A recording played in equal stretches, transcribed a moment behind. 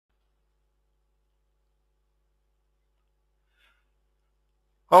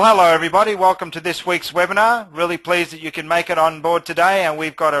Well, hello everybody. Welcome to this week's webinar. Really pleased that you can make it on board today, and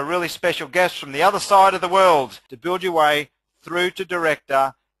we've got a really special guest from the other side of the world to build your way through to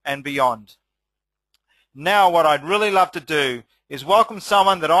director and beyond. Now what I'd really love to do is welcome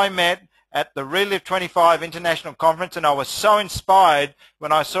someone that I met at the Reliv 25 International Conference, and I was so inspired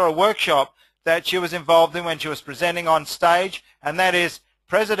when I saw a workshop that she was involved in when she was presenting on stage, and that is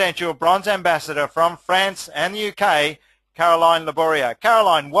Presidential Bronze Ambassador from France and the UK, Caroline Labourier.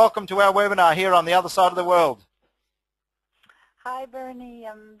 Caroline, welcome to our webinar here on the other side of the world. Hi Bernie,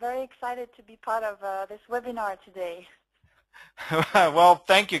 I'm very excited to be part of this webinar today. Well,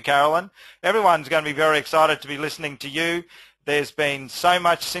 thank you, Caroline. Everyone's going to be very excited to be listening to you. There's been so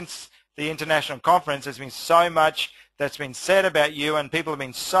much since the international conference. There's been so much that's been said about you, and people have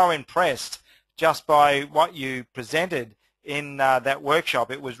been so impressed just by what you presented in that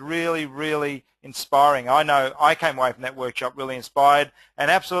workshop. It was really, really inspiring. I know I came away from that workshop really inspired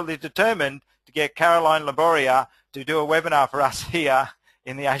and absolutely determined to get Caroline Labourier to do a webinar for us here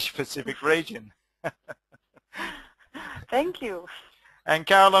in the Asia Pacific region. Thank you. And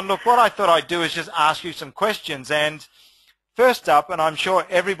Caroline, look, what I thought I'd do is just ask you some questions. And first up, and I'm sure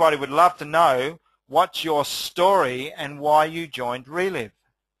everybody would love to know, what's your story and why you joined Reliv?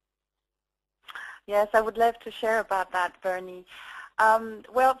 Yes, I would love to share about that, Bernie.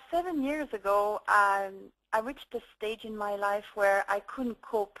 Well, 7 years ago, I reached a stage in my life where I couldn't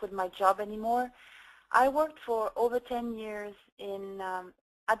cope with my job anymore. I worked for over 10 years in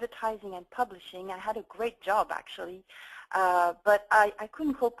advertising and publishing. I had a great job, actually, but I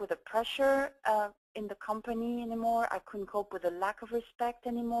couldn't cope with the pressure in the company anymore. I couldn't cope with the lack of respect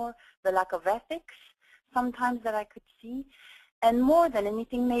anymore, the lack of ethics sometimes that I could see. And more than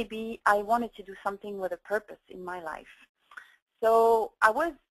anything, maybe I wanted to do something with a purpose in my life. So I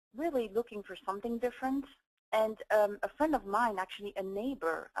was really looking for something different. And a friend of mine, actually a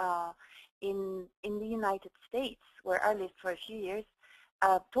neighbor in the United States, where I lived for a few years,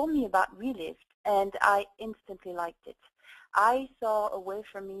 told me about Reliv, and I instantly liked it. I saw a way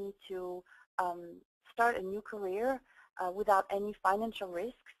for me to start a new career without any financial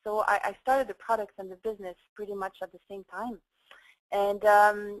risk. So I started the products and the business pretty much at the same time. And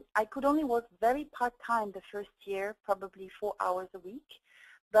I could only work very part-time the first year, probably 4 hours a week.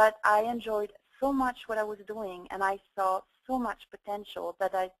 But I enjoyed so much what I was doing, and I saw so much potential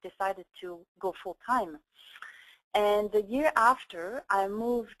that I decided to go full-time. And the year after, I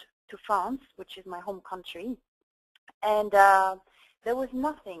moved to France, which is my home country. And there was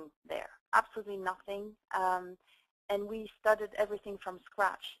nothing there, absolutely nothing. And we started everything from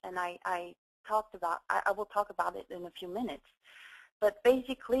scratch. And I will talk about it in a few minutes. But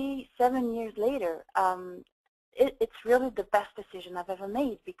basically, 7 years later, it's really the best decision I've ever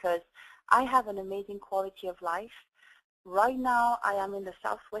made, because I have an amazing quality of life. Right now, I am in the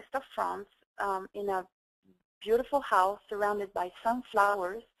southwest of France in a beautiful house surrounded by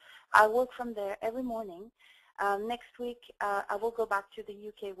sunflowers. I work from there every morning. Next week, I will go back to the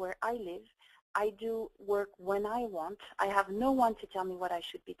UK where I live. I do work when I want. I have no one to tell me what I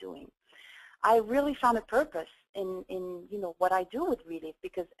should be doing. I really found a purpose in what I do with Reliv,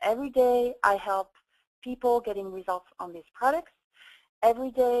 because every day I help people getting results on these products.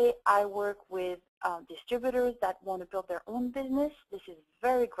 Every day I work with distributors that want to build their own business. This is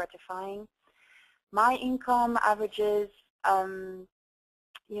very gratifying. My income averages,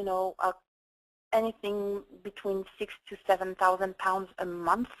 anything between £6,000 to £7,000 a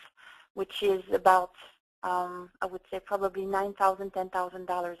month, which is about I would say probably $9,000,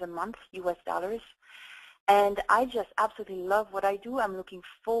 $10,000 a month, US dollars. And I just absolutely love what I do. I'm looking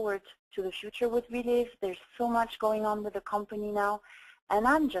forward to the future with Reliv. There's so much going on with the company now. And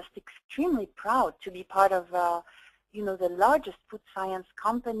I'm just extremely proud to be part of, the largest food science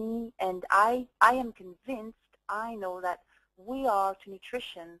company. And I am convinced, I know that we are to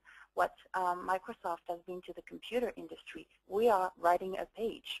nutrition what Microsoft has been to the computer industry. We are writing a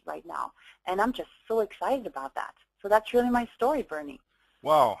page right now, and I'm just so excited about that. So that's really my story, Bernie.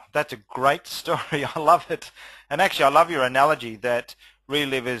 Wow, that's a great story. I love it. And actually, I love your analogy that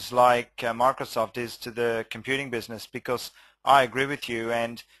Reliv is like Microsoft is to the computing business, because I agree with you.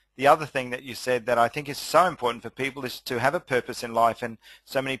 And the other thing that you said that I think is so important for people is to have a purpose in life. And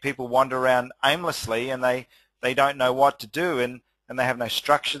so many people wander around aimlessly, and they don't know what to do, and they have no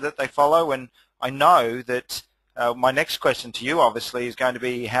structure that they follow. And I know that my next question to you obviously is going to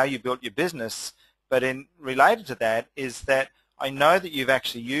be how you built your business, but related to that is that I know that you've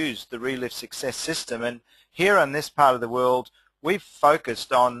actually used the Reliv Success System, and here in this part of the world we've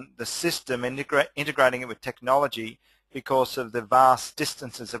focused on the system, integrating it with technology because of the vast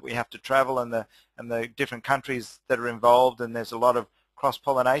distances that we have to travel and the different countries that are involved, and there's a lot of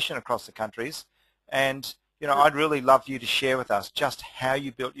cross-pollination across the countries. And, you know, I'd really love you to share with us just how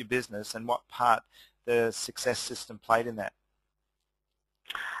you built your business and what part the success system played in that.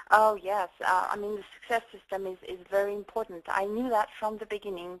 Oh, yes. I mean, the success system is very important. I knew that from the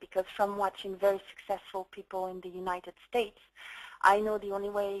beginning because from watching very successful people in the United States, I know the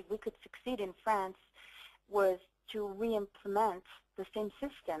only way we could succeed in France was to re-implement the same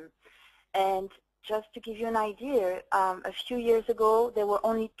system. And just to give you an idea, a few years ago, there were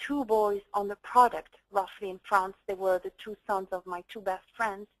only 2 boys on the product, roughly in France. They were the 2 sons of my 2 best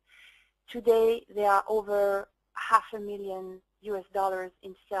friends. Today, there are over $500,000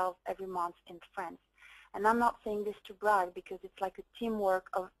 in sales every month in France. And I'm not saying this to brag because it's like a teamwork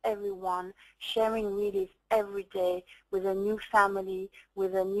of everyone sharing Reliv every day with a new family,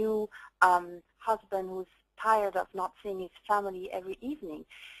 with a new husband who's tired of not seeing his family every evening.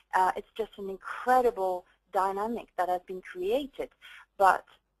 It's just an incredible dynamic that has been created. But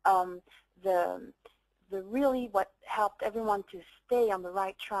the really what helped everyone to stay on the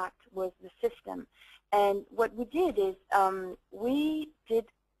right track was the system. And what we did is we did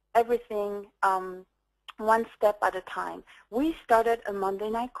everything one step at a time. We started a Monday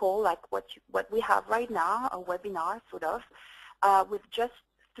night call like what we have right now, a webinar sort of, with just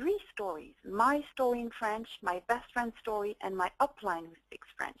 3 stories. My story in French, my best friend's story, and my upline who speaks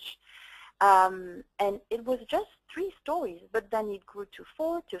French. And it was just 3 stories, but then it grew to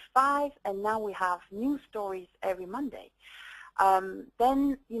 4, to 5, and now we have new stories every Monday. Then,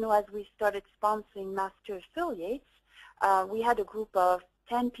 you know, as we started sponsoring master affiliates, we had a group of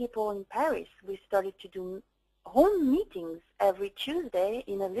 10 people in Paris. We started to do home meetings every Tuesday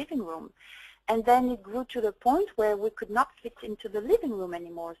in a living room. And then it grew to the point where we could not fit into the living room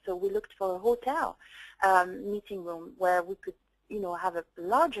anymore. So we looked for a hotel meeting room where we could, you know, have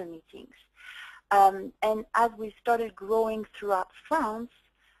larger meetings. And as we started growing throughout France,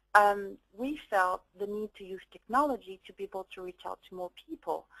 we felt the need to use technology to be able to reach out to more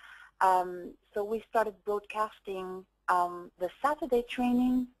people. So we started broadcasting the Saturday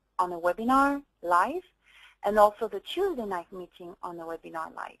training on a webinar live, and also the Tuesday night meeting on a webinar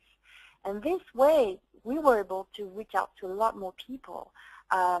live. And this way, we were able to reach out to a lot more people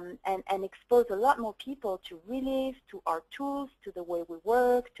and expose a lot more people to Reliv, to our tools, to the way we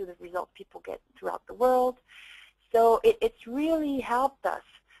work, to the results people get throughout the world. So it's really helped us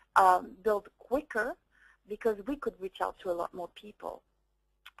build quicker because we could reach out to a lot more people.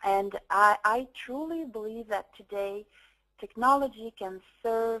 And I truly believe that today technology can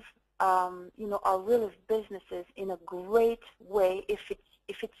serve you know, our Reliv businesses in a great way if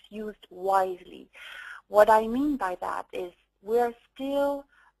it's used wisely. What I mean by that is we're still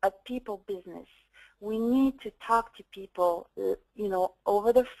a people business. We need to talk to people, you know,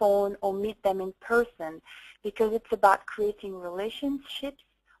 over the phone or meet them in person because it's about creating relationships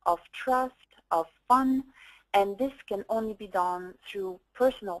of trust, of fun, and this can only be done through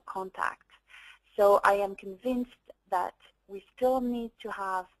personal contact. So I am convinced that we still need to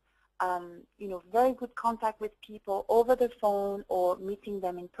have you know, very good contact with people over the phone or meeting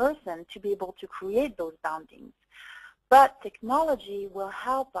them in person to be able to create those bondings. But technology will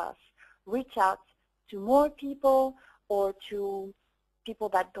help us reach out to more people or to people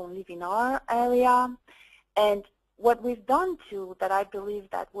that don't live in our area. And what we've done too, that I believe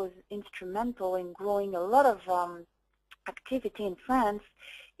that was instrumental in growing a lot of activity in France,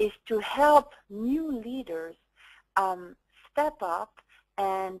 is to help new leaders step up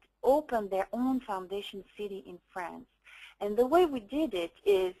and open their own foundation city in France. And the way we did it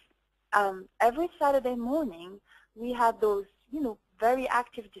is every Saturday morning we had those, you know, very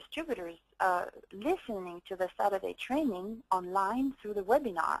active distributors listening to the Saturday training online through the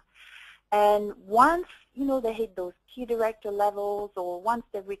webinar. And once, you know, they hit those key director levels, or once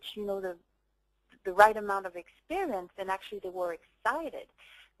they reach, you know, the right amount of experience, and actually they were excited,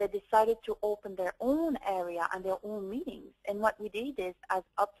 they decided to open their own area and their own meetings. And what we did is, as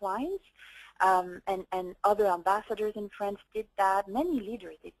uplines, and other ambassadors in France did that, many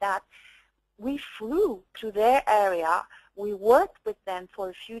leaders did that, we flew to their area, we worked with them for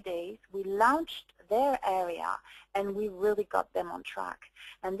a few days, we launched their area, and we really got them on track.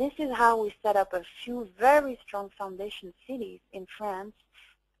 And this is how we set up a few very strong foundation cities in France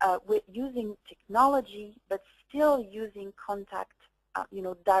with using technology, but still using contact, you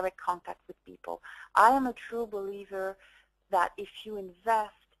know, direct contact with people. I am a true believer that if you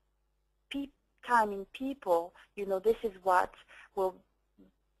invest time in people, you know, this is what will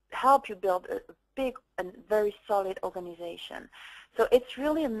help you build a big and very solid organization. So it's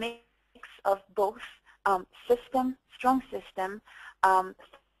really a mix of both system, strong system,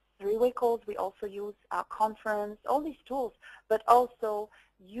 three-way calls. We also use conference, all these tools, but also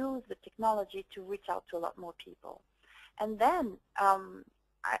use the technology to reach out to a lot more people. And then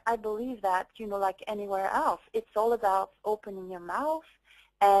I believe that, like anywhere else, it's all about opening your mouth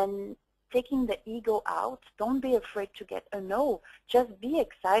and taking the ego out. Don't be afraid to get a no. Just be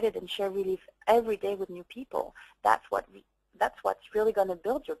excited and share Reliv every day with new people. That's what's really going to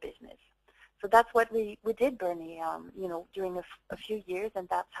build your business. So that's what we did, Bernie, during a few years, and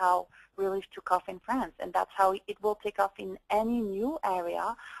that's how Reliv took off in France, and that's how it will take off in any new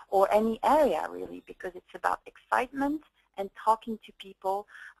area or any area, really, because it's about excitement and talking to people,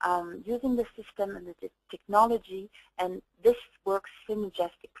 using the system and the technology, and this works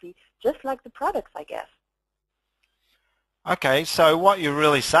synergistically, just like the products, I guess. Okay, so what you're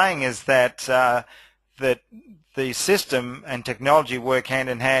really saying is that that the system and technology work hand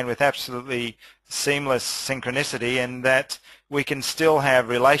in hand with absolutely seamless synchronicity, and that we can still have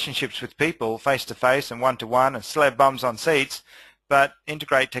relationships with people face-to-face and one-to-one and still have bums on seats, but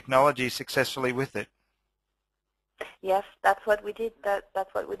integrate technology successfully with it. Yes, that's what we did.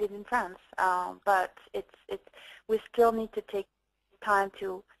 That's what we did in France. But we still need to take time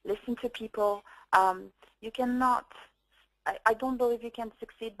to listen to people. You cannot. I don't believe you can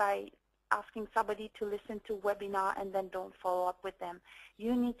succeed by asking somebody to listen to a webinar and then don't follow up with them.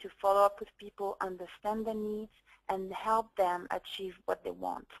 You need to follow up with people, understand their needs, and help them achieve what they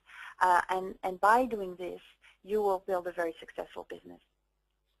want. And by doing this, you will build a very successful business.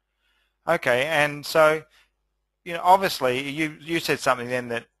 Okay, and so, obviously you said something then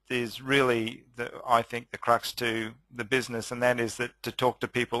that is really, I think, the crux to the business, and that is that to talk to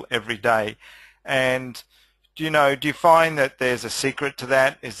people every day. And do you find that there's a secret to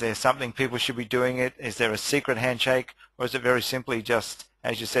that? Is there something people should be doing it? Is there a secret handshake, or is it very simply just,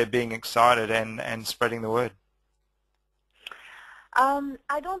 as you said, being excited and spreading the word?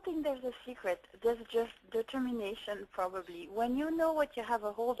 I don't think there's a secret. There's just determination, probably. When you know what you have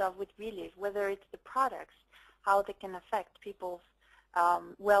a hold of with Reliv, whether it's the products, how they can affect people's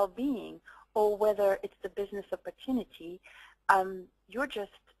well-being, or whether it's the business opportunity, you're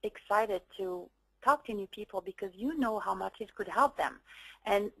just excited to talk to new people because you know how much it could help them.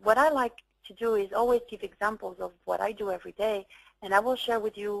 And what I like to do is always give examples of what I do every day, and I will share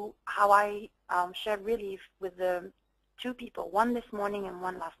with you how I shared Reliv with the two people, one this morning and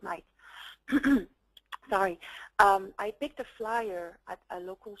one last night. Sorry. I picked a flyer at a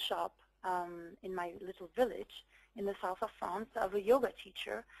local shop in my little village in the south of France of a yoga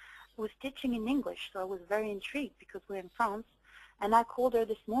teacher who was teaching in English, so I was very intrigued because we're in France. And I called her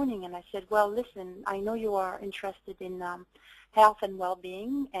this morning and I said, well, listen, I know you are interested in health and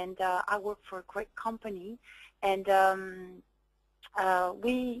well-being, and I work for a great company, and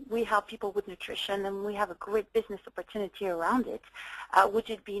we help people with nutrition, and we have a great business opportunity around it. Would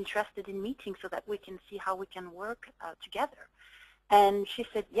you be interested in meeting so that we can see how we can work together? And she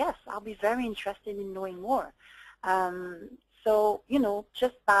said, yes, I'll be very interested in knowing more. So,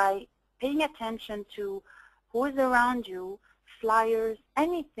 just by paying attention to who is around you, flyers,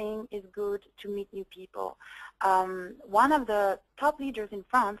 anything is good to meet new people. One of the top leaders in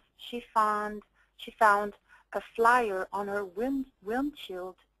France, she found a flyer on her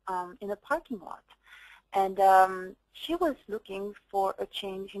windshield in a parking lot. And she was looking for a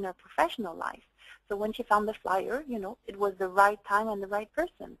change in her professional life. So when she found the flyer, it was the right time and the right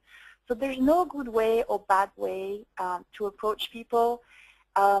person. So there's no good way or bad way to approach people.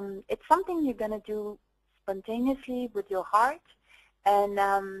 It's something you're going to do spontaneously with your heart and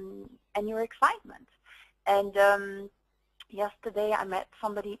your excitement. And yesterday I met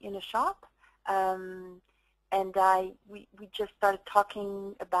somebody in a shop, and we just started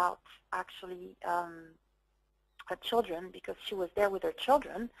talking about actually her children, because she was there with her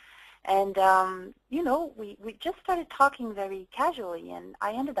children. And, we just started talking very casually, and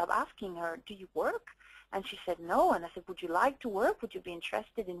I ended up asking her, do you work? And she said, no. And I said, would you like to work? Would you be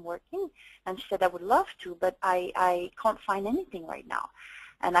interested in working? And she said, I would love to, but I can't find anything right now.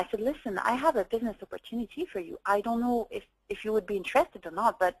 And I said, listen, I have a business opportunity for you. I don't know if you would be interested or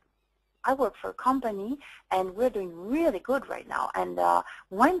not, but I work for a company, and we're doing really good right now. And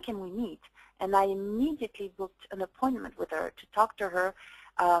when can we meet? And I immediately booked an appointment with her to talk to her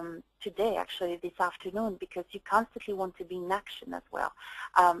today, actually, this afternoon, because you constantly want to be in action as well.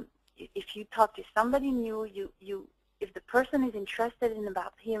 If you talk to somebody new, if the person is interested in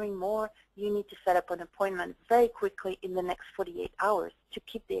about hearing more, you need to set up an appointment very quickly in the next 48 hours to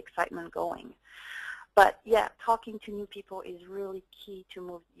keep the excitement going. But yeah, talking to new people is really key to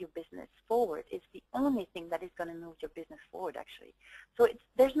move your business forward. It's the only thing that is going to move your business forward, actually. So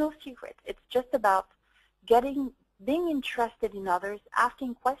there's no secret. It's just about getting being interested in others,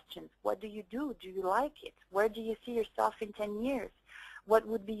 asking questions. What do you do? Do you like it? Where do you see yourself in 10 years? What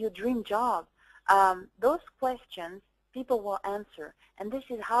would be your dream job? Those questions people will answer, and this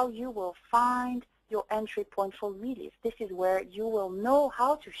is how you will find your entry point for Reliv. This is where you will know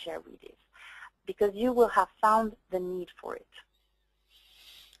how to share Reliv, because you will have found the need for it.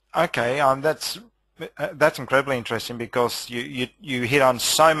 Okay, that's incredibly interesting, because you hit on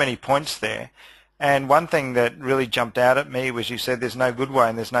so many points there. And one thing that really jumped out at me was you said there's no good way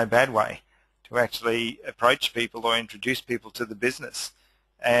and there's no bad way to actually approach people or introduce people to the business.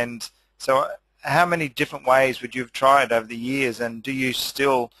 And so how many different ways would you have tried over the years, and do you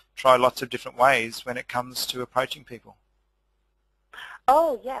still try lots of different ways when it comes to approaching people?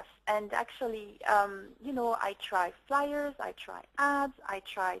 Oh, yes. And actually, you know, I try flyers, I try ads, I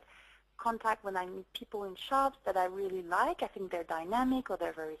tried contact when I meet people in shops that I really like. I think they're dynamic, or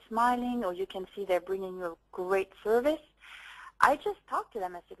they're very smiling, or you can see they're bringing you a great service. I just talked to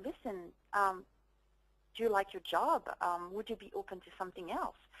them. I said, listen, do you like your job? Would you be open to something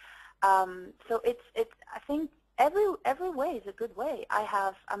else? So I think every way is a good way.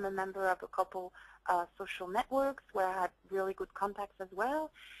 I'm a member of a couple social networks where I have really good contacts as well.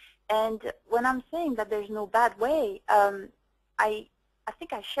 And when I'm saying that there's no bad way, I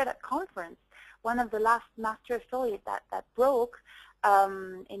think I shared at conference, one of the last master affiliate that broke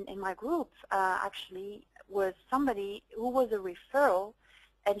in my group actually was somebody who was a referral,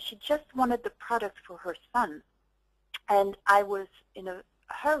 and she just wanted the product for her son. And I was in a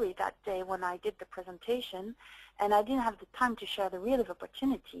hurry that day when I did the presentation, and I didn't have the time to share the Reliv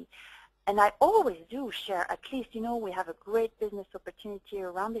opportunity. And I always do share, at least, you know, we have a great business opportunity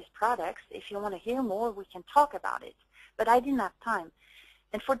around these products. If you want to hear more, we can talk about it. But I didn't have time.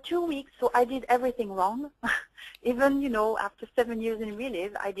 And for 2 weeks, so I did everything wrong. Even, you know, after 7 years in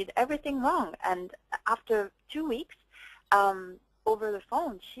Reliv, I did everything wrong. And after 2 weeks, over the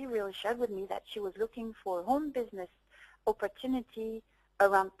phone, she really shared with me that she was looking for home business opportunity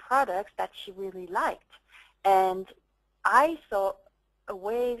around products that she really liked. And I saw a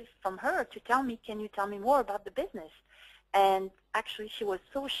way from her to tell me, can you tell me more about the business? And actually, she was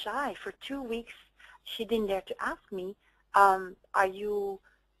so shy. For 2 weeks, she didn't dare to ask me, are you,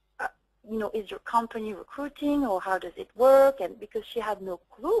 you know, is your company recruiting, or how does it work? And because she had no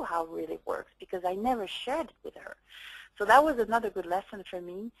clue how it really works, because I never shared it with her. So that was another good lesson for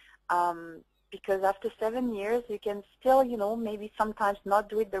me, because after 7 years, you can still, you know, maybe sometimes not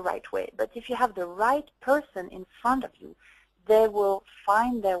do it the right way. But if you have the right person in front of you, they will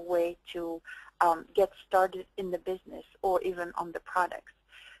find their way to get started in the business or even on the products.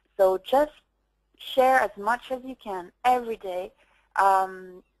 So just share as much as you can every day,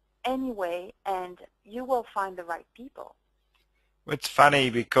 anyway, and you will find the right people. It's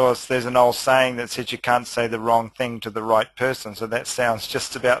funny because there's an old saying that says you can't say the wrong thing to the right person, so that sounds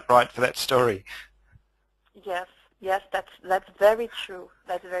just about right for that story. Yes, yes, that's very true.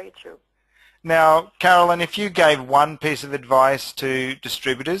 That's very true. Now, Carolyn, if you gave one piece of advice to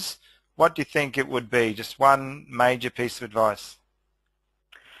distributors, what do you think it would be? Just one major piece of advice.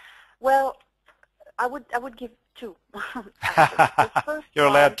 Well, I would give two. The first You're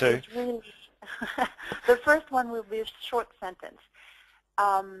allowed to. Is really the first one will be a short sentence.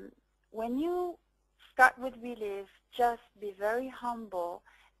 When you start with Reliv, just be very humble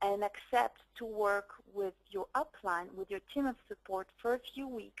and accept to work with your upline, with your team of support for a few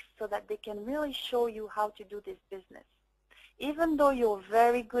weeks, so that they can really show you how to do this business. Even though you're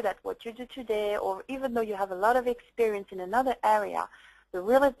very good at what you do today, or even though you have a lot of experience in another area, the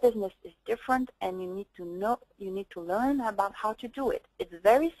Reliv business is different, and you need to learn about how to do it. It's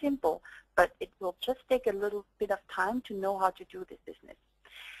very simple, but it will just take a little bit of time to know how to do this business.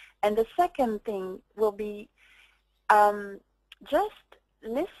 And the second thing will be just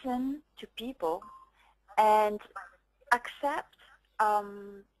listen to people and accept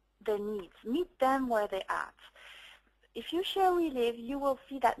their needs. Meet them where they're at. If you share Reliv, you will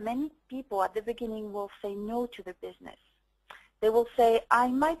see that many people at the beginning will say no to the business. They will say, I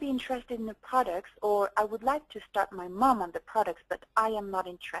might be interested in the products, or I would like to start my mom on the products, but I am not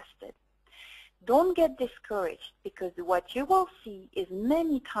interested. Don't get discouraged, because what you will see is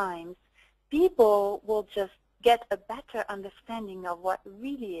many times people will just get a better understanding of what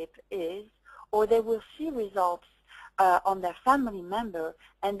Reliv is, or they will see results on their family member,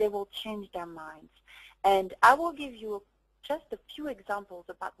 and they will change their minds. And I will give you just a few examples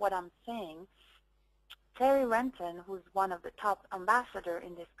about what I'm saying. Terry Renton, who's one of the top ambassadors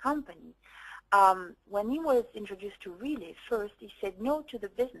in this company, when he was introduced to Reliv, first he said no to the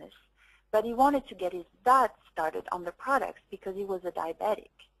business, but he wanted to get his dad started on the products because he was a diabetic.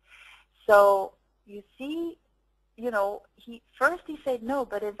 So you see, first he said no,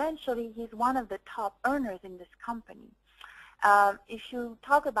 but eventually he's one of the top earners in this company. If you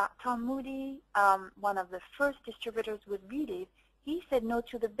talk about Tom Moody, one of the first distributors with Reliv, he said no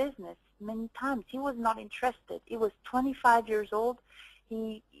to the business many times. He was not interested. He was 25 years old.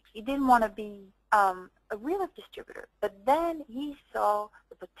 He didn't want to be a Reliv distributor. But then he saw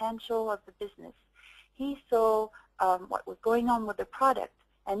the potential of the business. He saw what was going on with the product,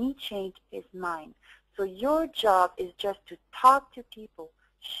 and he changed his mind. So your job is just to talk to people,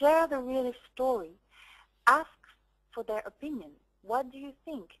 share the Reliv story, ask for their opinion. What do you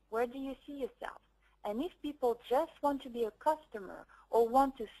think? Where do you see yourself? And if people just want to be a customer or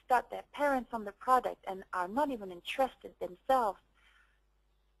want to start their parents on the product and are not even interested themselves,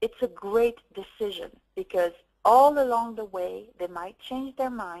 it's a great decision, because all along the way they might change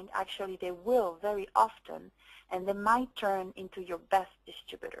their mind. Actually, they will very often, and they might turn into your best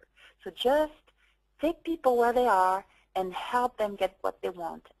distributor. So just take people where they are and help them get what they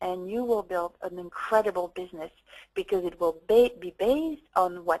want, and you will build an incredible business, because it will be based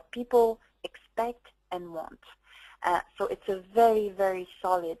on what people expect and want. So it's a very, very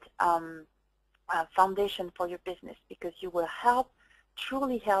solid foundation for your business, because you will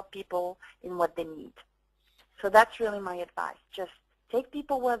truly help people in what they need. So that's really my advice. Just take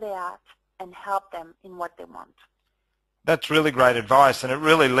people where they're at and help them in what they want. That's really great advice, and it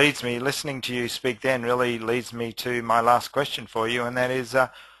really leads me, listening to you speak then, really leads me to my last question for you, and that is,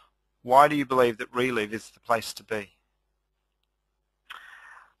 why do you believe that Reliv is the place to be?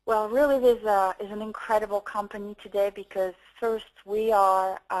 Well, Reliv is an incredible company today, because first we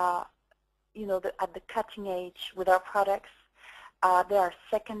are, at the cutting edge with our products. They are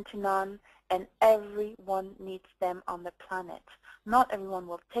second to none, and everyone needs them on the planet. Not everyone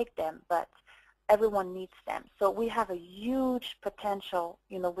will take them, but everyone needs them. So we have a huge potential,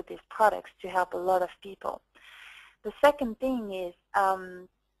 with these products to help a lot of people. The second thing is,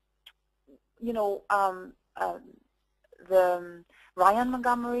 the Ryan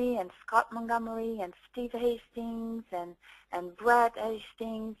Montgomery and Scott Montgomery and Steve Hastings and Brad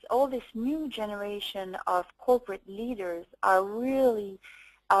Hastings, all this new generation of corporate leaders are really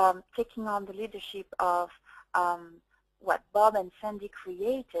taking on the leadership of what Bob and Sandy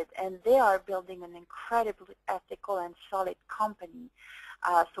created, and they are building an incredibly ethical and solid company.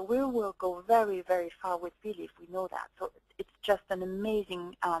 So we will go very, very far with Reliv. We know that. So it's just an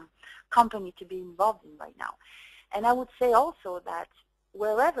amazing company to be involved in right now. And I would say also that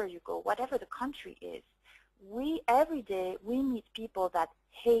wherever you go, whatever the country is, every day we meet people that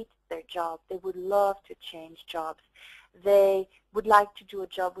hate their job. They would love to change jobs. They would like to do a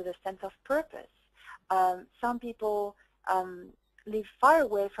job with a sense of purpose. Some people live far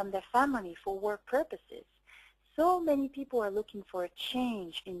away from their family for work purposes. So many people are looking for a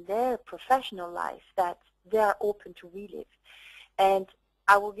change in their professional life that they are open to Reliv. And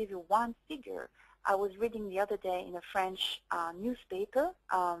I will give you one figure. I was reading the other day in a French newspaper,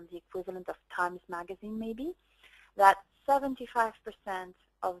 the equivalent of Times Magazine maybe, that 75%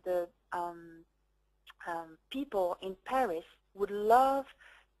 of the people in Paris would love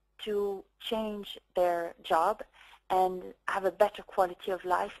to change their job and have a better quality of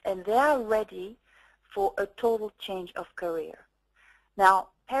life, and they are ready for a total change of career. Now,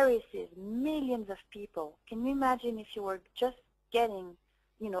 Paris is millions of people. Can you imagine if you were just getting,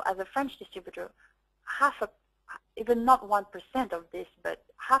 as a French distributor, even not 1% of this, but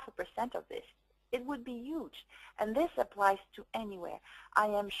 0.5% of this? It would be huge. And this applies to anywhere. I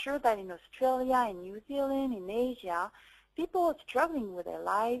am sure that in Australia, in New Zealand, in Asia, people are struggling with their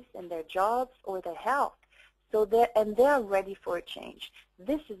lives and their jobs or their health. So they are ready for a change.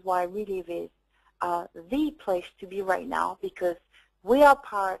 This is why Reliv is the place to be right now, because we are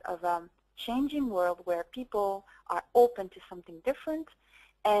part of a changing world where people are open to something different,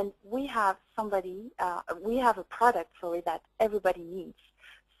 and we have a product, that everybody needs.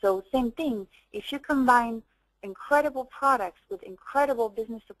 So same thing, if you combine incredible products with incredible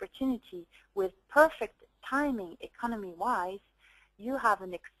business opportunity with perfect timing economy-wise, you have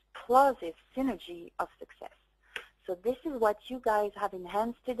an explosive synergy of success. So this is what you guys have in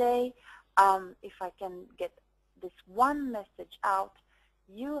hands today. If I can get this one message out,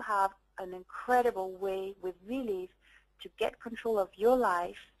 you have an incredible way with Reliv to get control of your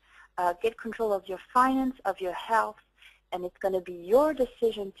life, get control of your finance, of your health, and it's going to be your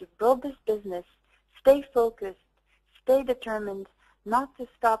decision to build this business, stay focused, stay determined, not to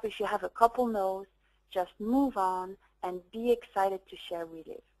stop if you have a couple no's, just move on and be excited to share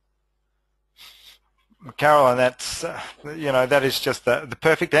Reliv. Caroline, that's that is just the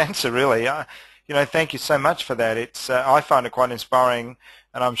perfect answer, really. Thank you so much for that. It's I find it quite inspiring,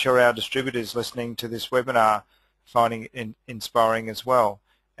 and I'm sure our distributors listening to this webinar finding it inspiring as well.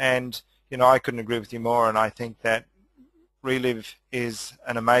 And you know, I couldn't agree with you more, and I think that Reliv is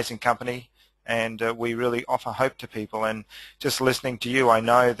an amazing company, and we really offer hope to people. And just listening to you, I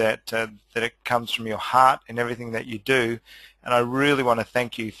know that that it comes from your heart in everything that you do, and I really want to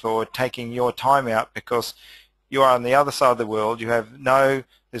thank you for taking your time out, because you are on the other side of the world. You have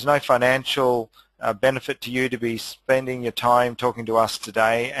there's no financial benefit to you to be spending your time talking to us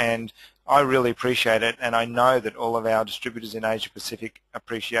today, and I really appreciate it, and I know that all of our distributors in Asia Pacific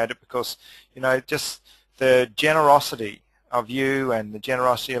appreciate it, because you know, just the generosity of you and the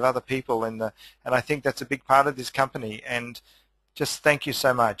generosity of other people, and I think that's a big part of this company. And just thank you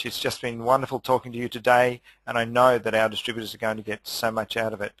so much. It's just been wonderful talking to you today, and I know that our distributors are going to get so much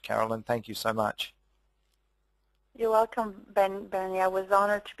out of it. Carolyn, thank you so much. You're welcome, Bernie. I was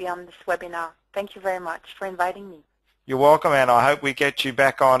honored to be on this webinar. Thank you very much for inviting me. You're welcome, and I hope we get you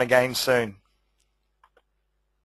back on again soon.